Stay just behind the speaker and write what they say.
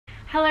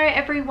Hello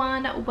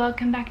everyone,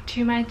 welcome back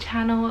to my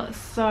channel.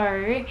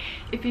 So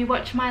if you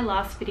watched my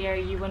last video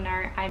you will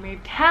know I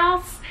moved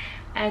house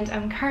and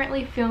I'm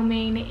currently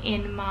filming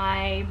in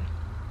my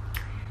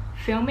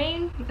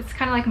it's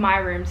kind of like my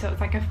room, so it's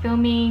like a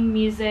filming,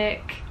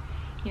 music,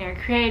 you know,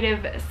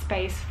 creative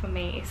space for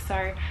me.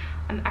 So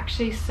I'm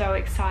actually so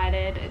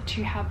excited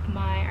to have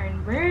my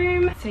own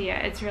room. So yeah,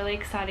 it's really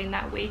exciting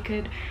that we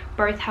could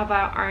both have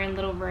our own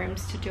little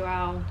rooms to do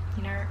our,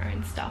 you know,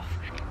 own stuff.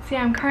 So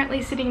yeah, I'm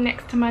currently sitting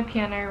next to my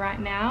piano right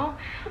now.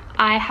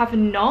 I have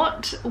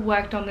not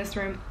worked on this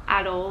room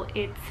at all.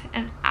 It's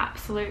an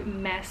absolute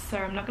mess, so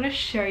I'm not going to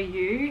show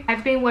you.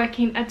 I've been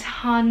working a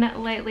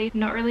ton lately,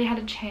 not really had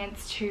a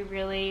chance to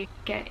really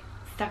get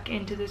stuck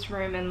into this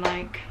room and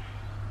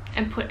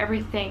put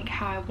everything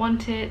how I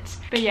want it.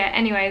 But yeah,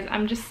 anyways,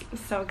 I'm just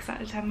so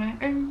excited to have my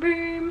own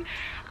room.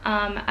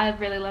 I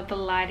really love the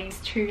lighting. It's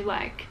two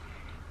like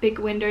big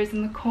windows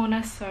in the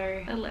corner, so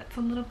it lets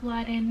a lot of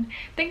light in.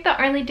 I think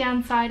the only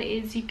downside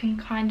is you can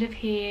kind of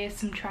hear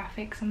some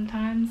traffic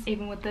sometimes,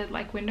 even with the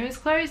like windows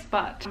closed,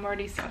 but I'm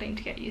already starting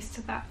to get used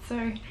to that,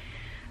 so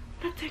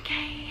that's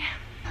okay.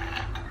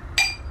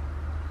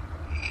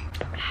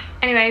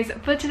 Anyways,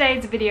 for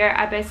today's video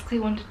I basically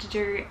wanted to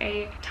do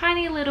a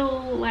tiny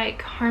little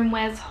like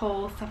homewares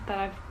haul, stuff that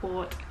I've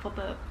bought for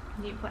the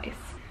new place.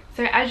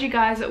 So as you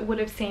guys would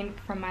have seen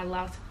from my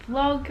last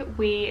vlog,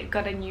 we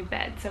got a new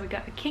bed. So we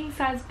got a king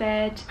size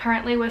bed.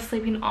 Currently we're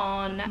sleeping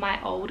on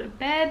my old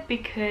bed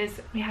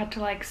because we had to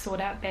like sort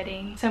out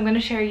bedding. So I'm going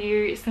to show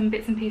you some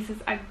bits and pieces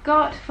I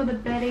got for the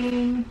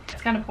bedding.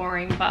 It's kind of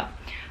boring, but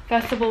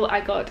first of all,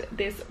 I got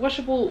this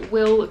washable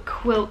wool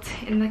quilt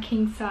in the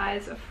king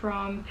size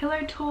from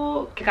Pillow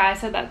Talk. The guy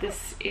said that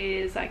this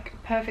is like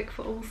perfect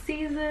for all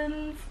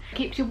seasons.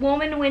 Keeps you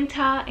warm in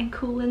winter and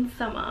cool in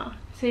summer.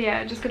 So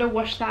yeah, just gotta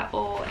wash that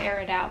or air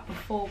it out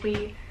before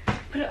we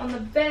put it on the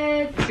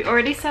bed. We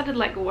already started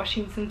like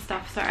washing some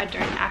stuff, so I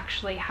don't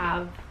actually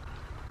have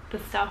the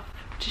stuff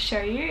to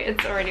show you.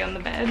 It's already on the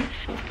bed.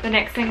 The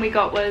next thing we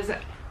got was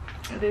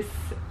this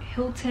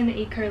Hilton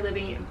Eco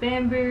Living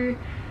bamboo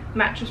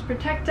mattress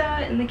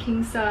protector in the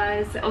king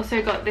size.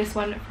 Also got this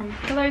one from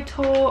Pillow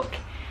Talk.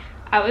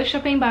 I was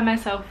shopping by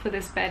myself for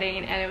this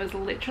bedding and it was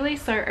literally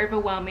so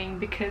overwhelming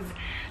because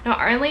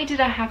not only did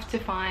I have to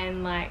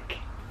find like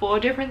 4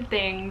 different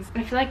things,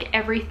 I feel like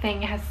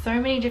everything has so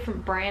many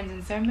different brands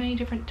and so many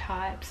different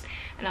types,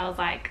 and I was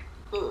like,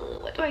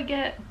 what do I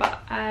get? But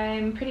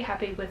I'm pretty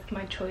happy with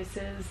my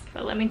choices.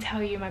 But let me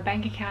tell you, my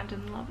bank account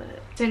didn't love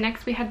it. So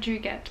next we had to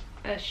get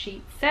a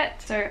sheet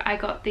set. So I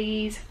got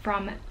these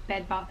from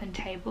Bed Bath &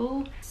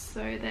 Table.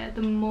 So they're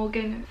the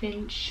Morgan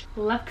Finch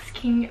Luxe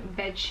King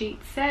bed sheet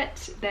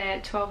set. They're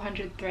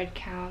 1200 thread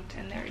count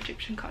and they're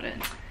Egyptian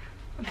cotton.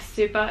 I'm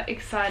super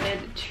excited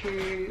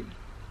to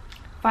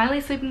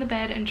finally sleep in the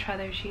bed and try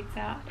those sheets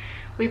out.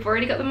 We've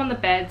already got them on the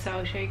bed, so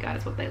I'll show you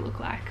guys what they look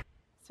like.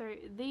 So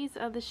these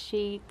are the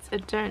sheets. I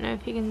don't know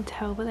if you can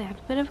tell, but they have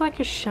a bit of like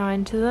a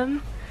shine to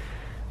them.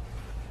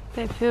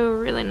 They feel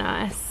really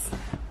nice,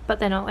 but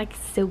they're not like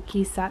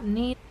silky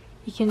satiny.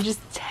 You can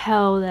just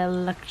tell they're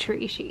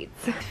luxury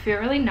sheets. They feel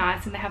really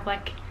nice and they have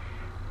like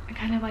a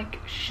kind of like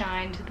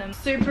shine to them.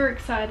 Super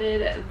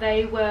excited.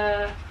 They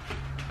were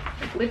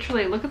like,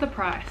 literally, look at the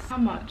price, how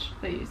much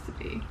they used to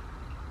be.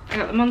 I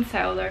got them on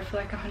sale though for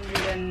like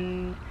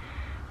 $170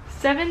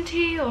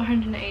 or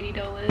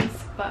 $180,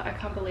 but I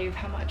can't believe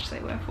how much they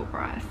were full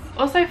price.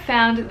 Also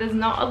found there's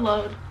not a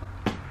lot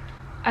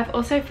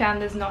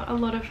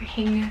of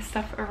hing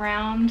stuff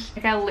around.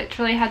 Like I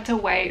literally had to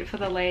wait for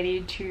the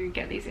lady to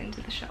get these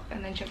into the shop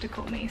and then she had to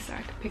call me so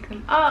I could pick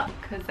them up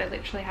because they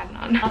literally had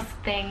none. Last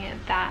thing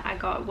that I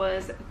got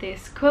was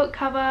this quilt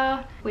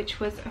cover, which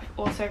was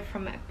also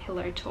from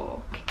Pillow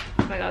Talk.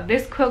 Oh my god,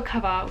 this quilt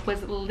cover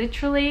was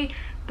literally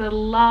the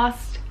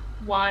last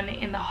one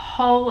in the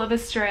whole of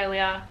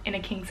Australia in a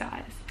king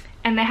size,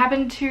 and they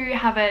happened to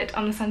have it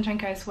on the Sunshine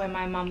Coast where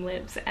my mum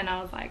lives, and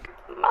I was like,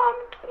 Mum,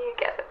 can you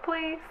get it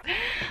please?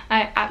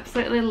 I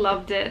absolutely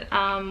loved it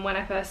when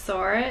I first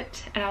saw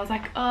it, and I was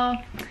like, oh,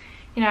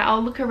 you know,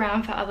 I'll look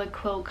around for other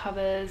quilt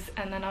covers,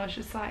 and then I was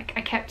just like,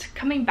 I kept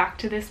coming back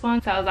to this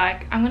one, so I was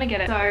like, I'm gonna get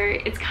it. So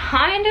it's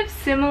kind of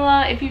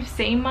similar. If you've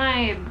seen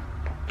my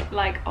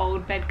like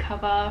old bed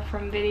cover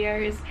from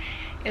videos,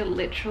 it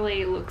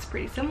literally looks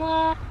pretty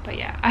similar, but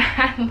yeah,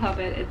 I love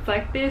it. It's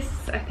like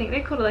this, I think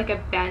they called it like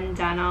a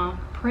bandana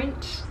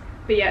print,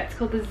 but yeah, it's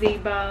called the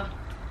Zebra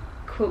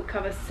quilt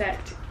cover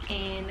set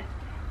in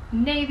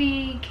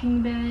navy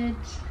king bed.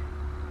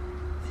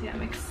 So yeah,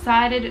 I'm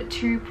excited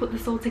to put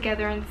this all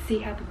together and see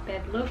how the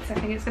bed looks. I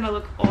think it's gonna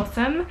look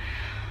awesome.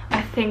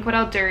 I think what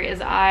I'll do is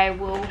I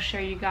will show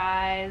you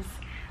guys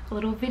a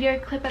little video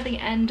clip at the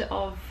end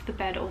of the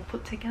bed all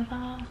put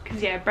together,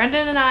 because yeah,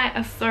 Brendan and I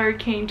are so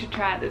keen to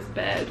try out this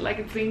bed. Like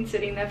it's been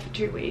sitting there for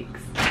 2 weeks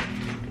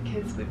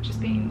because we've just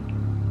been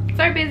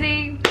so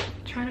busy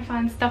trying to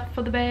find stuff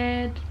for the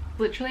bed.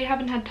 Literally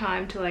haven't had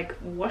time to like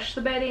wash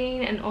the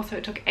bedding, and also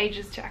it took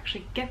ages to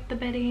actually get the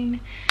bedding.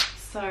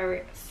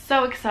 So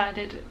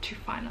excited to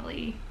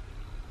finally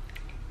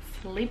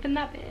sleep in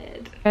that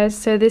bed. Guys,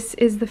 so this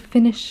is the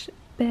finished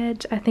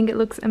bed. I think it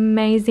looks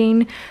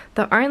amazing.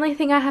 The only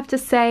thing I have to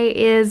say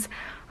is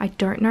I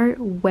don't know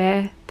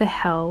where the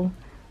hell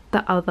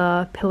the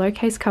other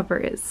pillowcase cover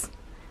is.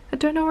 I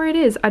don't know where it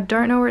is. I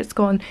don't know where it's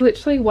gone.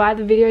 Literally why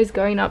the video is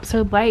going up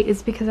so late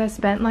is because I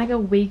spent like a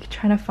week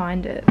trying to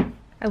find it.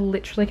 I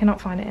literally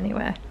cannot find it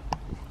anywhere.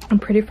 I'm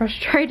pretty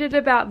frustrated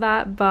about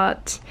that,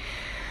 but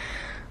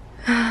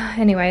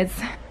anyways.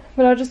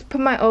 But I'll just put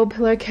my old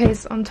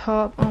pillowcase on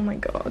top. Oh my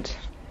god.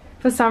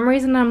 For some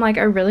reason I'm like,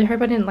 I really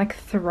hope I didn't like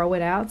throw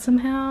it out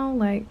somehow.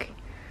 Like,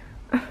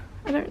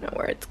 I don't know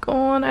where it's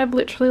gone. I've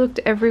literally looked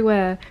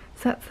everywhere.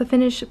 So that's the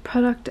finished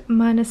product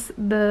minus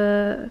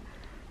the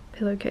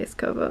pillowcase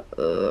cover.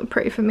 Ugh,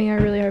 pray for me. I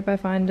really hope I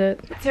find it.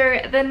 So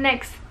the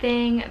next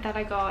thing that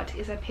I got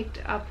is I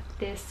picked up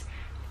this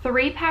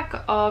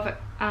 3-pack of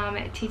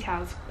tea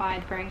towels by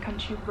the Brain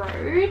Country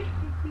Road.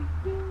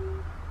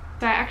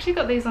 So I actually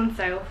got these on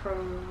sale for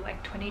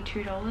like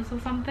 $22 or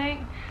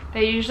something.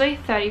 They're usually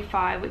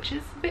 $35, which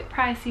is a bit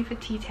pricey for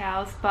tea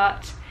towels,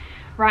 but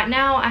right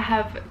now I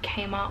have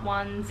Kmart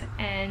ones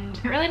and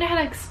I don't really know how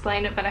to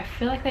explain it, but I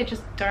feel like they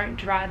just don't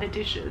dry the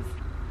dishes.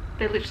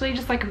 They literally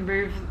just like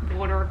move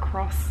water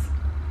across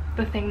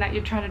the thing that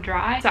you're trying to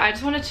dry. So I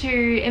just wanted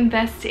to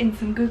invest in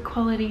some good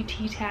quality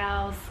tea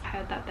towels. I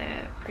heard that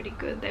they're pretty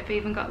good. They've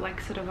even got like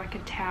sort of like a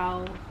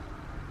towel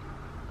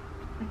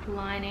like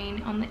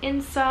lining on the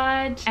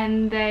inside,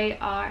 and they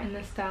are in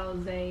the style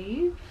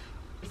Zave.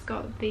 It's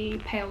got the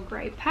pale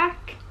grey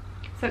pack,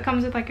 so it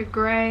comes with like a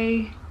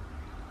grey,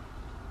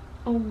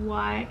 a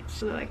white,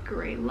 so like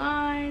grey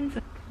lines,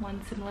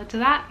 one similar to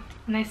that,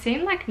 and they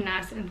seem like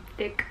nice and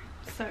thick.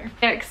 So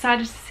yeah,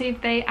 excited to see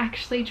if they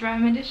actually dry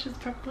my dishes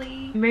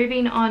properly.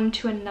 Moving on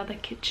to another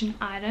kitchen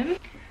item.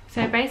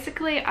 So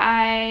basically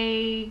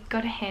I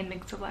got a hand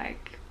mixer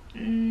like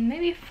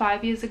maybe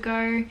 5 years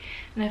ago,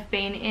 and I've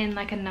been in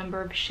like a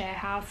number of share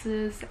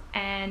houses,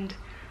 and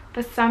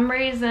for some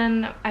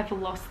reason I've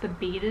lost the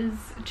beaters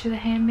to the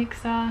hand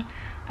mixer.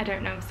 I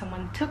don't know if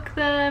someone took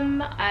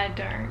them, I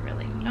don't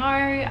really know,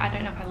 I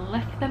don't know if I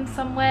left them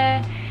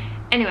somewhere.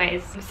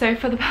 Anyways, so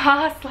for the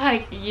past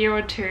like year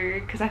or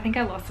two, because I think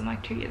I lost them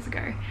like 2 years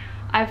ago,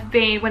 I've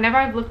been, whenever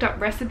I've looked up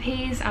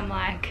recipes, I'm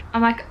like,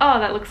 oh,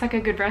 that looks like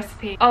a good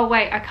recipe. Oh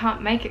wait, I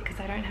can't make it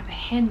because I don't have a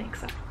hand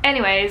mixer.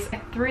 Anyways, I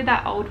threw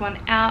that old one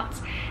out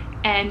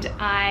and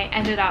I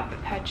ended up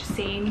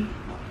purchasing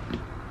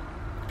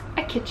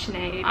a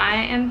KitchenAid. I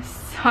am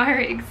so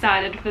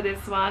excited for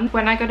this one.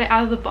 When I got it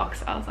out of the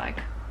box, I was like,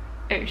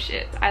 oh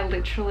shit. I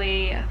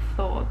literally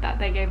thought that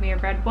they gave me a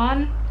red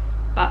one,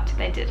 but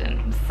they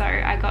didn't. So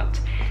I got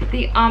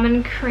the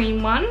almond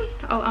cream one.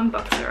 I'll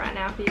unbox it right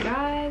now for you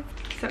guys.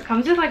 So it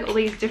comes with like all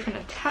these different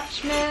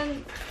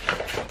attachments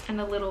and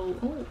a little,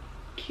 oh,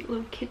 cute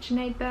little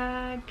KitchenAid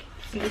bag.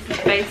 And this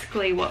is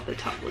basically what the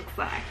top looks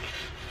like.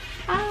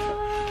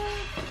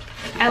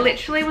 I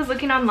literally was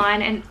looking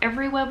online and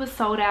everywhere was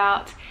sold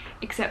out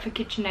except for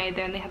KitchenAid.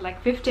 They only had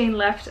like 15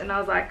 left, and I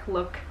was like,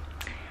 look,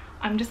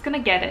 I'm just gonna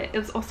get it. It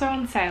was also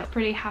on sale.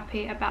 Pretty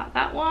happy about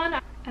that one.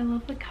 I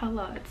love the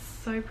color, it's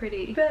so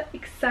pretty. But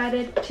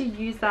excited to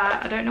use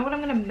that. I don't know what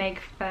I'm gonna make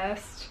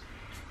first.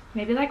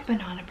 Maybe like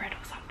banana bread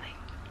or something.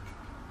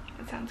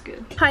 That sounds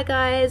good. Hi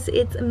guys,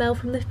 it's Mel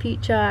from the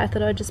future. I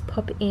thought I'd just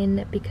pop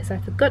in because I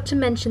forgot to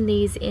mention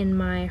these in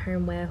my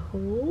homeware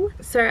haul.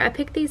 So I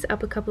picked these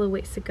up a couple of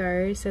weeks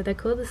ago. So they're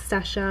called the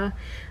Stasher.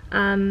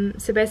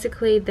 So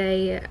basically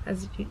they,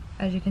 as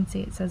you can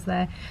see, it says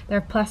they're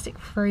a plastic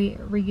free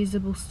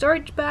reusable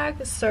storage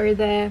bag. So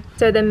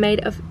they're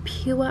made of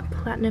pure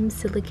platinum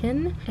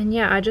silicone, and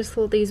yeah, I just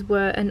thought these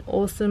were an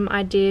awesome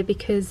idea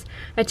because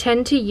I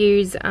tend to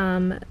use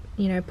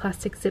you know,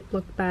 plastic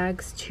Ziploc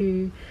bags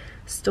to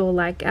store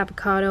like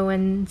avocado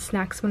and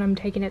snacks when I'm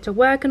taking it to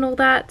work and all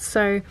that.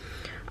 So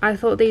I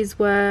thought these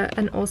were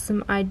an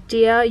awesome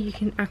idea. You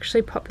can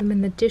actually pop them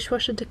in the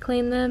dishwasher to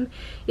clean them.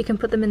 You can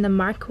put them in the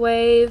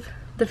microwave,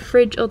 the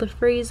fridge or the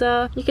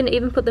freezer. You can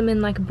even put them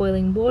in like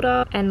boiling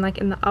water and like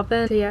in the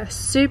oven. So yeah,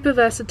 super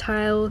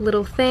versatile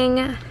little thing.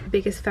 The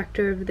biggest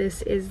factor of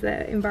this is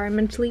they're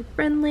environmentally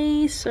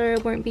friendly, so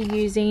I won't be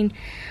using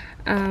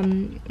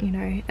you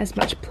know, as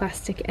much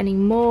plastic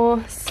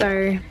anymore.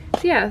 So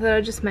yeah, I thought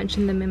I'd just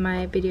mention them in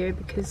my video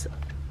because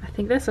I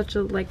think they're such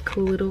a like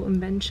cool little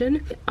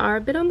invention. They are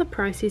a bit on the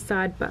pricey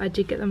side, but I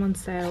did get them on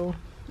sale.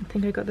 I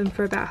think I got them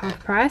for about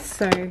half price.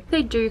 So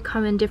they do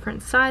come in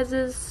different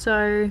sizes.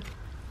 So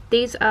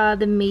these are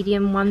the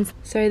medium ones.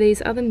 So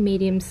these are the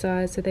medium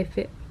size. So they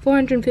fit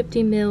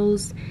 450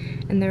 mils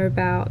and they're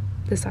about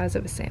the size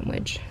of a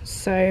sandwich.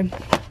 So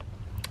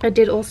I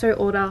did also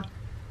order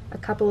a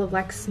couple of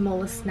like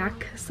smaller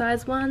snack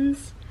size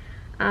ones,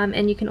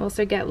 and you can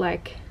also get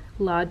like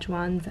large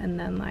ones and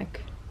then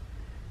like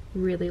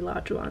really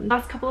large ones.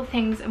 Last couple of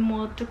things are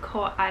more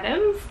decor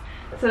items.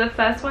 So the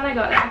first one I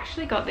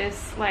actually got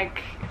this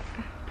like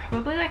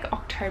probably like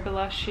October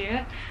last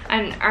year,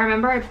 and I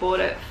remember I bought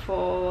it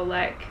for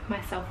like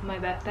myself for my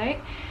birthday.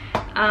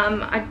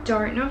 I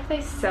don't know if they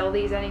sell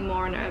these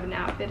anymore on Urban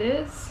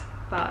Outfitters,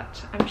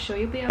 but I'm sure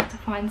you'll be able to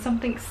find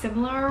something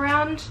similar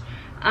around.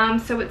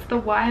 So it's the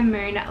Wire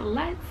Moon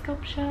light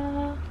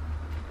sculpture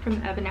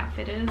from Urban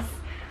Outfitters.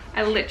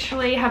 I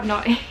literally have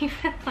not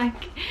even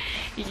like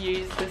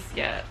used this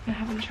yet. I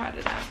haven't tried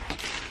it out.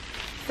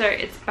 So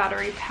it's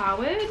battery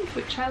powered,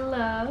 which I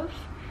love.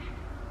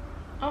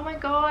 Oh my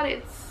god,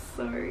 it's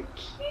so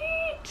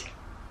cute.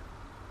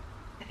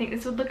 I think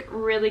this would look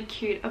really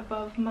cute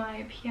above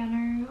my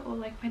piano or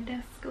like my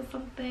desk or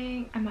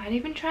something. I might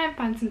even try and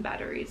find some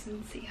batteries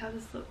and see how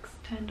this looks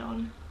turned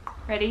on.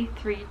 Ready?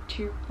 3,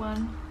 2,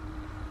 1.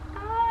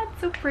 Ah,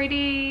 it's so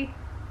pretty.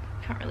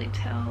 Can't really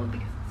tell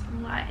because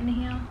it's light in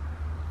here.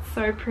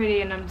 So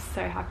pretty, and I'm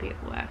so happy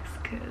it works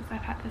because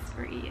I've had this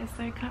for a year,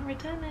 so I can't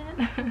return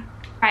it.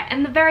 Right,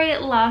 and the very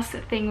last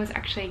thing was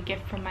actually a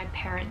gift from my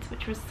parents,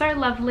 which was so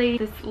lovely.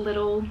 This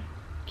little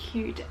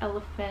cute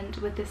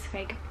elephant with this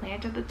fake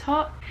plant at the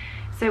top.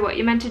 So what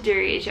you're meant to do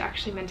is you're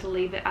actually meant to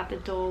leave it at the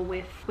door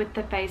with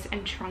the face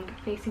and trunk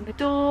facing the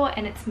door,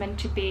 and it's meant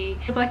to be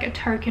like a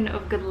token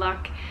of good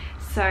luck.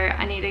 So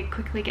I need to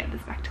quickly get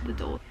this back to the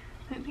door.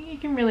 I don't think you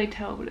can really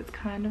tell, but it's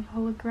kind of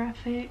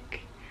holographic.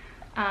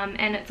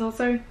 And it's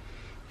also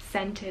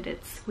scented.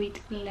 It's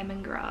sweet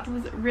lemongrass. It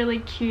was really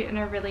cute and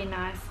a really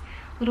nice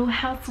little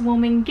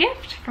housewarming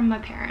gift from my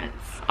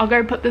parents. I'll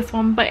go put this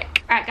one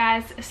back. Alright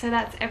guys, so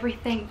that's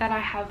everything that I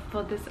have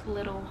for this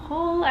little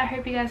haul. I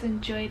hope you guys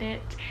enjoyed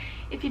it.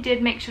 If you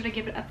did, make sure to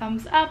give it a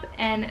thumbs up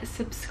and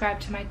subscribe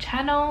to my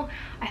channel.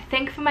 I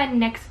think for my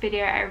next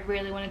video I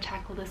really want to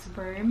tackle this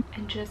room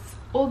and just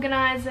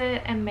organize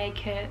it and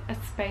make it a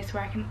space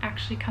where I can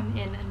actually come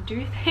in and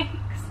do things.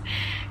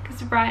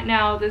 Because right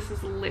now this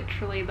is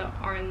literally the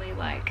only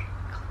like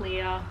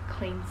clear,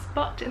 clean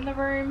spot in the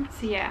room.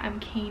 So yeah, I'm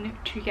keen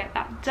to get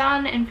that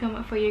done and film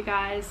it for you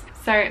guys.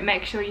 So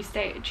make sure you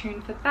stay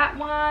tuned for that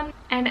one.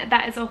 And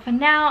that is all for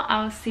now.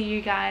 I'll see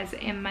you guys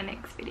in my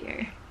next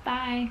video.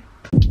 Bye.